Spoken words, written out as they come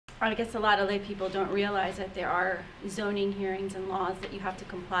I guess a lot of lay people don't realize that there are zoning hearings and laws that you have to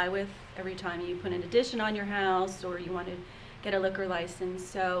comply with every time you put an addition on your house or you want to get a liquor license.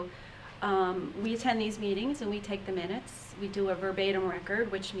 So we attend these meetings and we take the minutes. We do a verbatim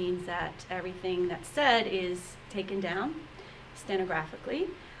record, which means that everything that's said is taken down stenographically.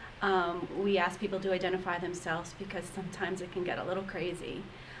 We ask people to identify themselves because sometimes it can get a little crazy.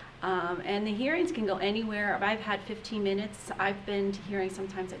 And the hearings can go anywhere. I've had 15 minutes. I've been to hearings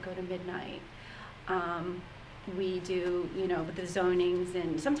sometimes that go to midnight. We do, with the zonings,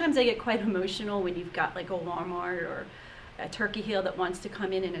 and sometimes they get quite emotional when you've got like a Walmart or a Turkey Hill that wants to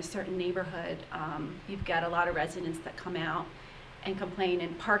come in a certain neighborhood. You've got a lot of residents that come out and complain,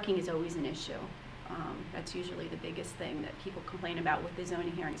 and parking is always an issue. That's usually the biggest thing that people complain about with the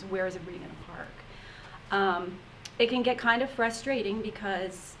zoning hearings. Where is everybody going to park? It can get kind of frustrating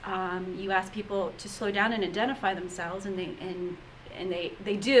because you ask people to slow down and identify themselves, and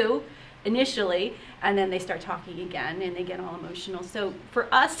they do initially, and then they start talking again, and they get all emotional. So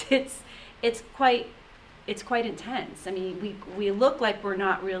for us, it's quite intense. I mean, we look like we're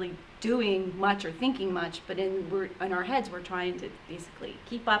not really doing much or thinking much, but in our heads we're trying to basically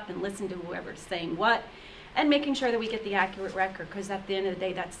keep up and listen to whoever's saying what, and making sure that we get the accurate record, because at the end of the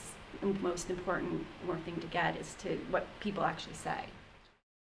day, that's the most important thing to get, is to what people actually say.